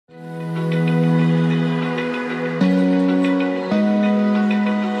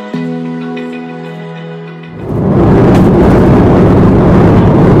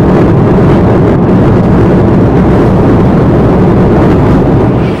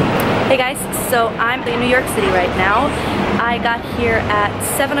So I'm in New York City right now. I got here at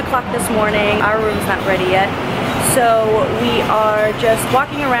 7 o'clock this morning. Our room's not ready yet. So we are just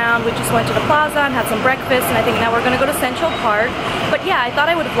walking around. We just went to the plaza and had some breakfast, and I think now we're gonna go to Central Park. But yeah, I thought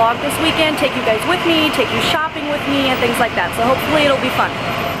I would vlog this weekend, take you guys with me, take you shopping with me, and things like that. So hopefully it'll be fun.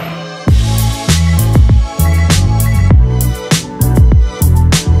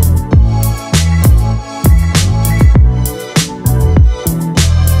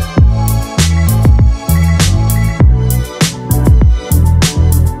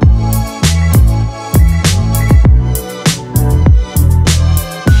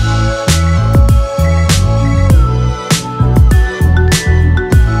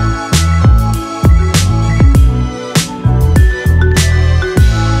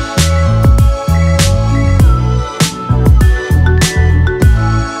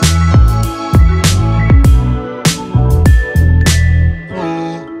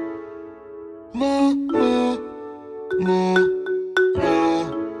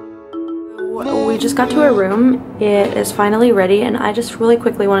 We just got to our room. It is finally ready, and I just really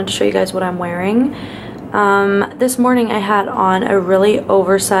quickly wanted to show you guys what I'm wearing. This morning I had on a really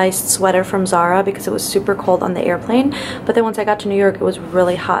oversized sweater from Zara because it was super cold on the airplane, but then once I got to New York it was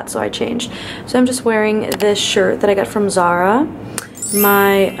really hot, so I changed. So I'm just wearing this shirt that I got from Zara,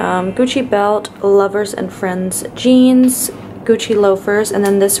 my Gucci belt, Lovers and Friends jeans, Gucci loafers, and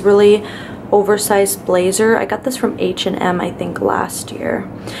then this really oversized blazer. I got this from H&M I think last year,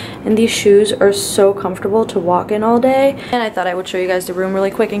 and these shoes are so comfortable to walk in all day. And I thought I would show you guys the room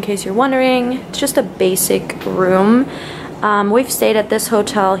really quick in case you're wondering. It's just a basic room. We've stayed at this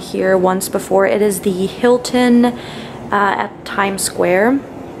hotel here once before. It is the Hilton at Times Square.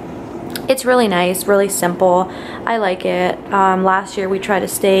 It's really nice, really simple. I like it. Last year we tried to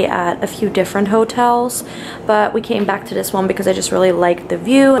stay at a few different hotels, but we came back to this one because I just really liked the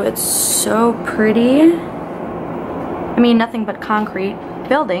view. It's so pretty. I mean, nothing but concrete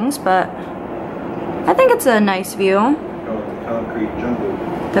buildings, but I think it's a nice view. The concrete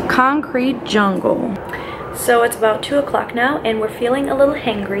jungle. The concrete jungle. So it's about 2 o'clock now, and we're feeling a little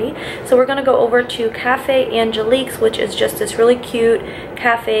hangry. So we're gonna go over to Cafe Angelique's, which is just this really cute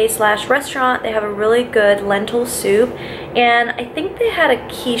cafe slash restaurant. They have a really good lentil soup, and I think they had a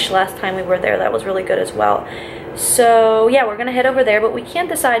quiche last time we were there that was really good as well. So yeah, we're gonna head over there, but we can't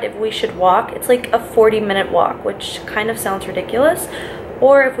decide if we should walk. It's like a 40-minute walk, which kind of sounds ridiculous.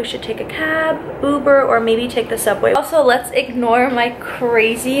 Or if we should take a cab, Uber, or maybe take the subway. Also, let's ignore my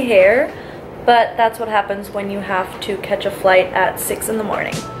crazy hair. But that's what happens when you have to catch a flight at 6 in the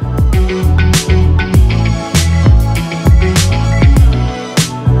morning.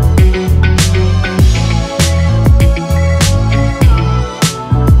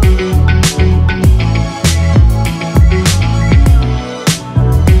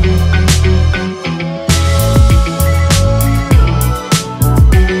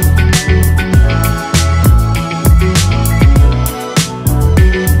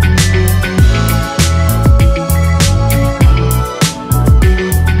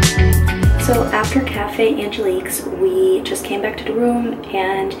 Angelique's, we just came back to the room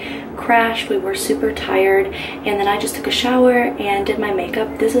and crashed. We were super tired, and then I just took a shower and did my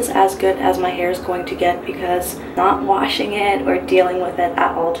makeup. This is as good as my hair is going to get because I'm not washing it or dealing with it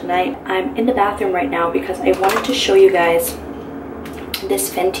at all tonight. I'm in the bathroom right now because I wanted to show you guys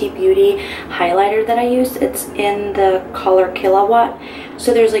this Fenty Beauty highlighter that I used. It's in the color Kilowatt.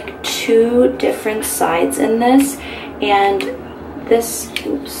 So there's like 2 different sides in this, and this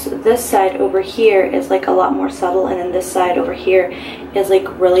side over here is like a lot more subtle, and then this side over here is like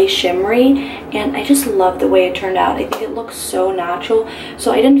really shimmery, and I just love the way it turned out. I think it looks so natural,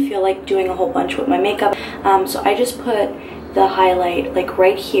 so I didn't feel like doing a whole bunch with my makeup. So I just put the highlight like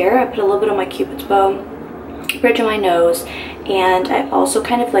right here. I put a little bit on my Cupid's bow, bridge of my nose, and I also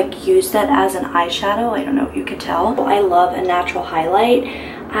kind of like used that as an eyeshadow. I don't know if you could tell. I love a natural highlight.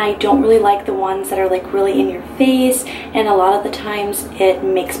 I don't really like the ones that are like really in your face, and a lot of the times it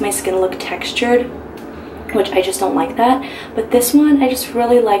makes my skin look textured, which I just don't like that. But this one, I just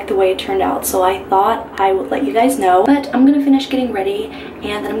really like the way it turned out, so I thought I would let you guys know. But I'm gonna finish getting ready,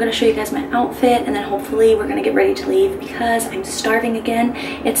 and then I'm gonna show you guys my outfit, and then hopefully we're gonna get ready to leave because I'm starving again.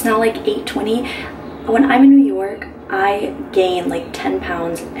 It's now like 8:20. When I'm in New York, I gain like 10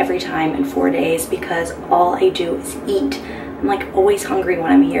 pounds every time in 4 days because all I do is eat. I'm like always hungry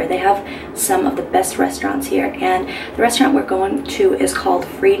when I'm here. They have some of the best restaurants here, and the restaurant we're going to is called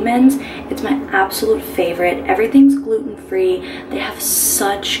Friedman's. It's my absolute favorite. Everything's gluten-free. They have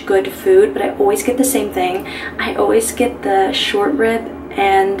such good food, but I always get the same thing. I always get the short rib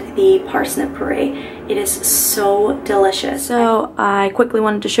and the parsnip puree. It is so delicious. So I quickly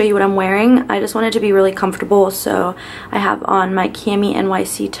wanted to show you what I'm wearing. I just wanted to be really comfortable, so I have on my Cami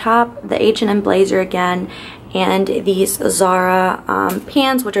NYC top, the H&M blazer again, and these Zara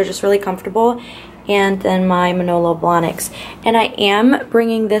pants, which are just really comfortable, and then my Manolo Blahniks. And I am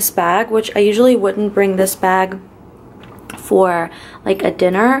bringing this bag, which I usually wouldn't bring this bag for like a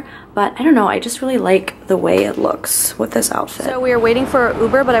dinner, but I don't know, I just really like the way it looks with this outfit. So we are waiting for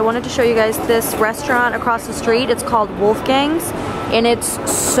Uber, but I wanted to show you guys this restaurant across the street. It's called Wolfgang's, and it's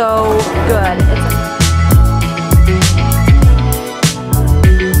so good.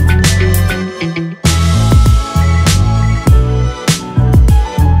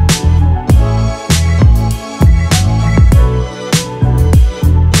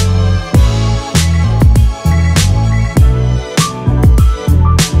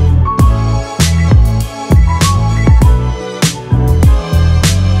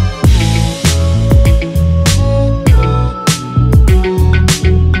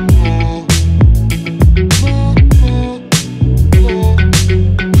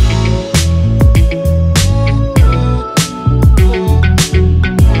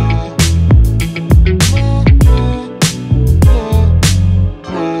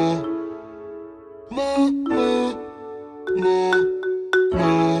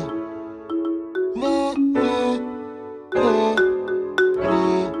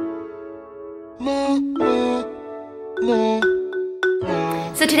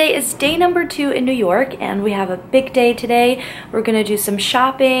 So today is day number 2 in New York, and we have a big day today. We're gonna do some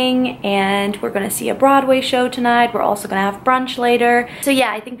shopping, and we're gonna see a Broadway show tonight. We're also gonna have brunch later. So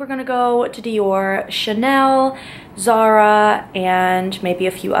yeah, I think we're gonna go to Dior, Chanel, Zara, and maybe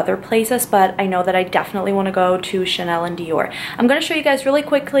a few other places, but I know that I definitely want to go to Chanel and Dior. I'm going to show you guys really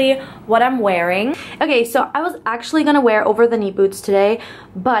quickly what I'm wearing. Okay, so I was actually going to wear over the knee boots today,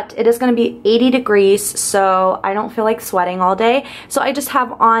 but it is going to be 80 degrees, so I don't feel like sweating all day. So I just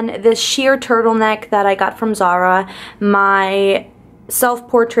have on this sheer turtleneck that I got from Zara, my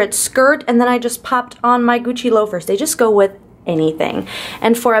self-portrait skirt, and then I just popped on my Gucci loafers. They just go with anything.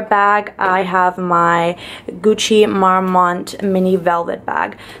 And for a bag, I have my Gucci Marmont mini velvet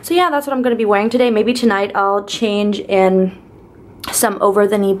bag. So yeah, that's what I'm going to be wearing today. Maybe tonight I'll change in some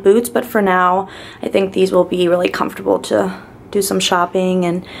over-the-knee boots, but for now I think these will be really comfortable to do some shopping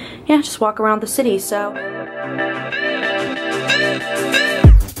and yeah, just walk around the city. So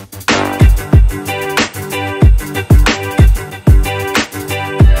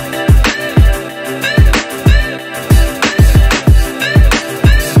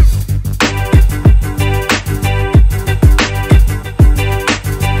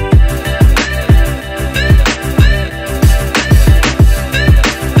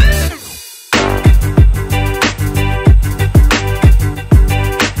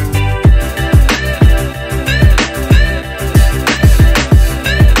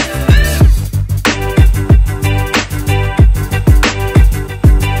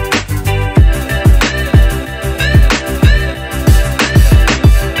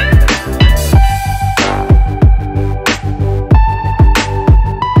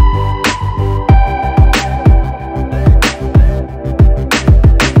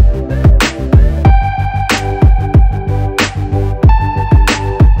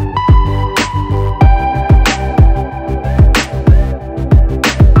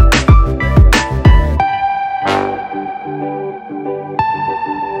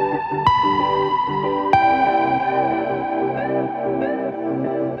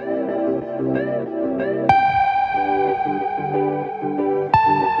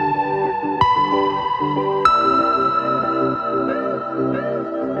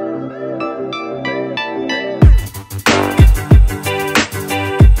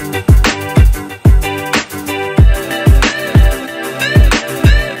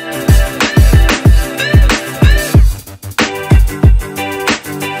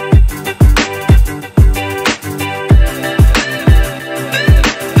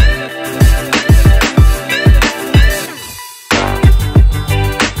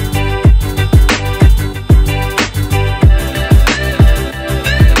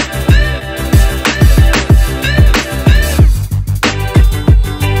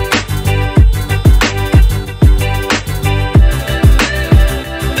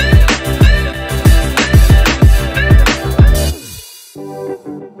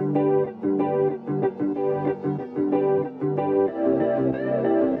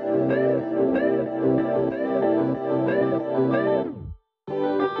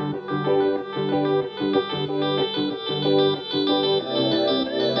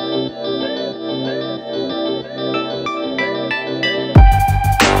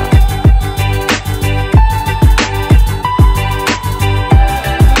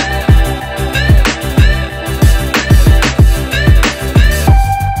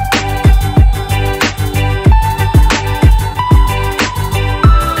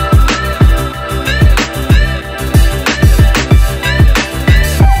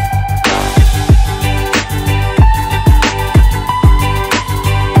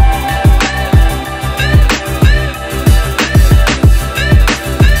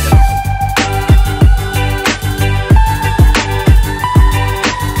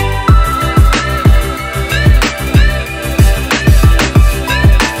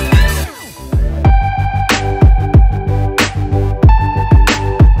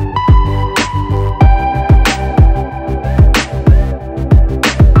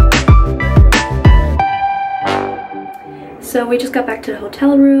So we just got back to the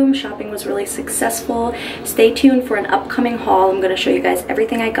hotel room. Shopping was really successful. Stay tuned for an upcoming haul. I'm going to show you guys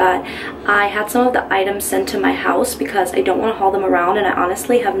everything I got. I had some of the items sent to my house because I don't want to haul them around, and I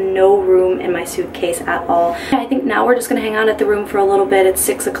honestly have no room in my suitcase at all. I think now we're just going to hang out at the room for a little bit. It's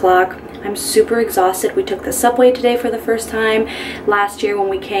 6 o'clock. I'm super exhausted. We took the subway today for the first time. Last year when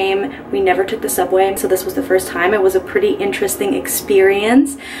we came, we never took the subway, so this was the first time. It was a pretty interesting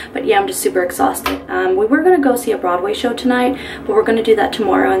experience, but yeah, I'm just super exhausted. We were gonna go see a Broadway show tonight, but we're gonna do that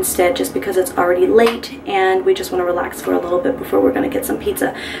tomorrow instead just because it's already late and we just wanna relax for a little bit before we're gonna get some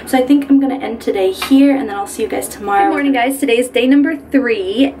pizza. So I think I'm gonna end today here and then I'll see you guys tomorrow. Good morning, guys. Today is day number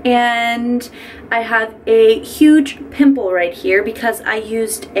 3 and I have a huge pimple right here because I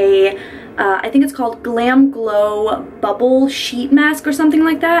used a I think it's called Glam Glow Bubble Sheet Mask or something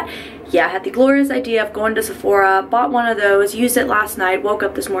like that. Yeah, I had the glorious idea of going to Sephora, bought one of those, used it last night, woke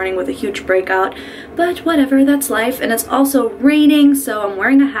up this morning with a huge breakout, but whatever, that's life. And it's also raining, so I'm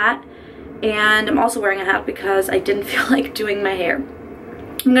wearing a hat, and I'm also wearing a hat because I didn't feel like doing my hair.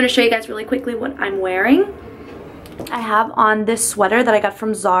 I'm going to show you guys really quickly what I'm wearing. I have on this sweater that I got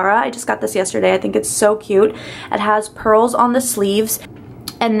from Zara. I just got this yesterday. I think it's so cute. It has pearls on the sleeves.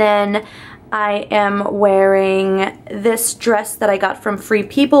 And then I am wearing this dress that I got from Free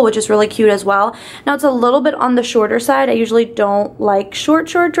People, which is really cute as well. Now it's a little bit on the shorter side. I usually don't like short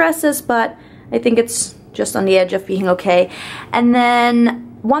dresses, but I think it's just on the edge of being okay. And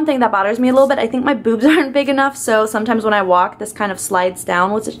then one thing that bothers me a little bit, I think my boobs aren't big enough, so sometimes when I walk, this kind of slides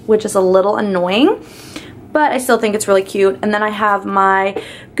down, which is a little annoying. But I still think it's really cute. And then I have my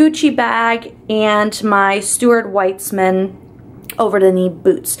Gucci bag and my Stuart Weitzman over the knee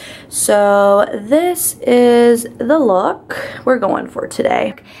boots. So this is the look we're going for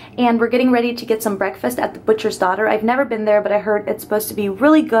today. And we're getting ready to get some breakfast at the Butcher's Daughter. I've never been there, but I heard it's supposed to be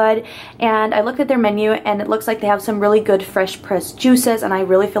really good. And I looked at their menu and it looks like they have some really good fresh pressed juices, and I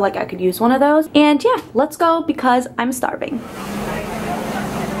really feel like I could use one of those. And yeah, let's go because I'm starving.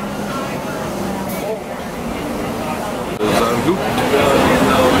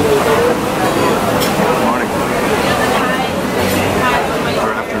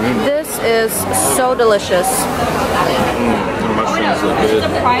 This is so delicious. The mushrooms look good. It's a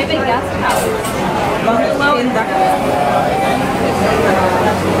private guest house.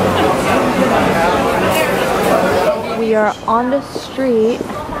 We are on the street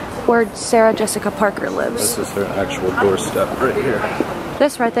where Sarah Jessica Parker lives. This is her actual doorstep right here.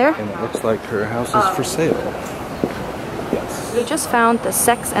 This right there? And it looks like her house is for sale. Yes. We just found the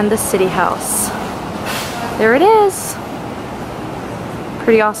Sex and the City house. There it is.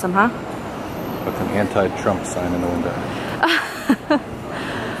 Pretty awesome, huh? With an anti-Trump sign in the window.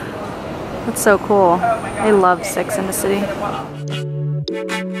 That's so cool. I love Sex and the City.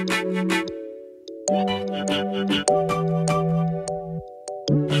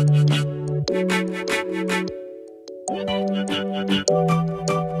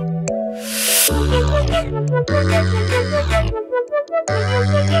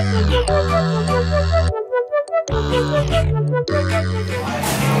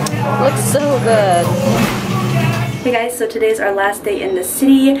 Looks so good. Hey guys, so today's our last day in the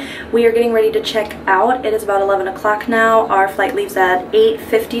city. We are getting ready to check out. It is about 11 o'clock now. Our flight leaves at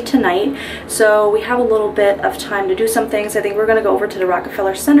 8:50 tonight. So we have a little bit of time to do some things. I think we're gonna go over to the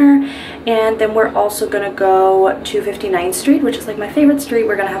Rockefeller Center, and then we're also gonna go to 59th Street, which is like my favorite street.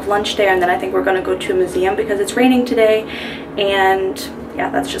 We're gonna have lunch there, and then I think we're gonna go to a museum because it's raining today, and yeah,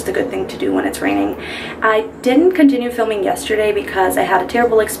 that's just a good thing to do when it's raining. I didn't continue filming yesterday because I had a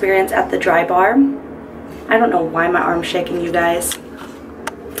terrible experience at the Dry Bar. I don't know why my arm's shaking, you guys.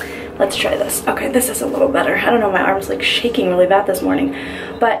 Let's try this. Okay, this is a little better. I don't know, my arm's like shaking really bad this morning.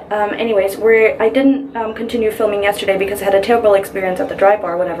 But anyways, I didn't continue filming yesterday because I had a terrible experience at the Dry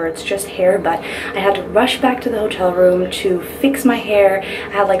Bar, whatever, it's just hair, but I had to rush back to the hotel room to fix my hair. I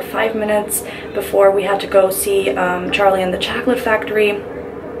had like 5 minutes before we had to go see Charlie and the Chocolate Factory.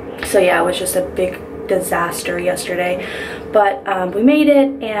 So yeah, it was just a big disaster yesterday, but we made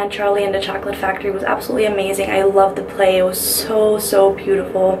it, and Charlie and the Chocolate Factory was absolutely amazing. I loved the play. It was so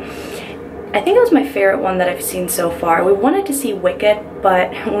beautiful. I think it was my favorite one that I've seen so far. We wanted to see Wicked,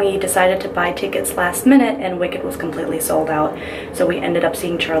 but we decided to buy tickets last minute and Wicked was completely sold out, so we ended up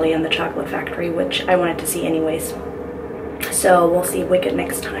seeing Charlie and the Chocolate Factory, which I wanted to see anyways. So we'll see Wicked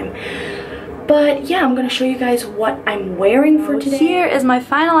next time. But yeah, I'm gonna show you guys what I'm wearing for today. Here is my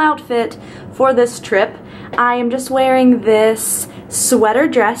final outfit for this trip. I am just wearing this sweater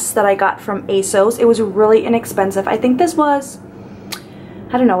dress that I got from ASOS. It was really inexpensive. I think this was,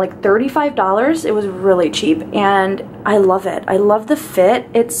 I don't know, like $35. It was really cheap and I love it. I love the fit.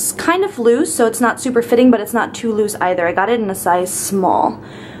 It's kind of loose, so it's not super fitting, but it's not too loose either. I got it in a size small.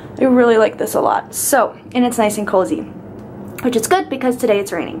 I really like this a lot. So, and it's nice and cozy, which is good because today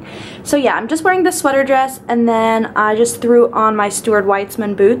it's raining. So yeah, I'm just wearing this sweater dress, and then I just threw on my Stuart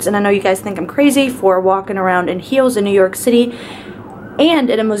Weitzman boots, and I know you guys think I'm crazy for walking around in heels in New York City and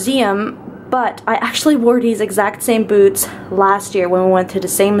in a museum, but I actually wore these exact same boots last year when we went to the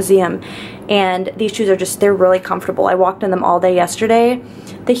same museum, and these shoes are just, they're really comfortable. I walked in them all day yesterday.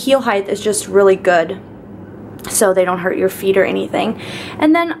 The heel height is just really good, so they don't hurt your feet or anything.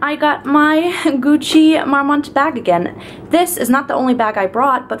 And then I got my Gucci Marmont bag again. This is not the only bag I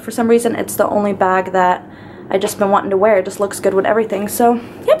brought, but for some reason it's the only bag that I just been wanting to wear. It just looks good with everything. So,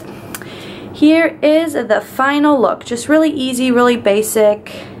 yep. Here is the final look. Just really easy, really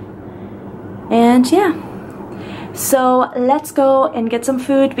basic. And yeah. So let's go and get some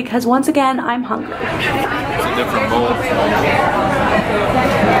food because once again, I'm hungry. It's a different bowl.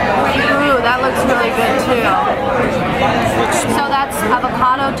 Ooh, that looks really good too. So that's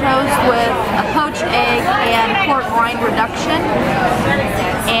avocado toast with a poached egg and pork rind reduction.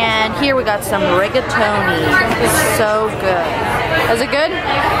 And here we got some rigatoni. So good. Is it good?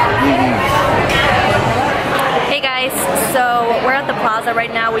 Hey guys, so we're at the plaza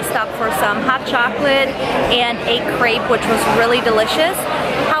right now. We stopped for some hot chocolate and a crepe, which was really delicious.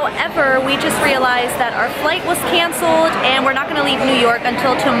 However, we just realized that our flight was canceled and we're not going to leave New York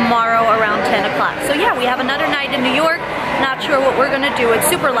until tomorrow around 10 o'clock. So yeah, we have another night in New York. Not sure what we're going to do. It's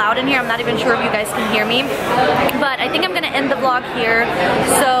super loud in here. I'm not even sure if you guys can hear me. But I think I'm going to end the vlog here.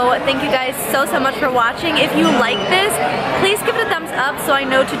 So thank you guys so much for watching. If you like this, please give it a thumbs up so I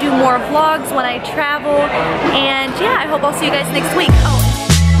know to do more vlogs when I travel. And yeah, I hope I'll see you guys next week. Oh,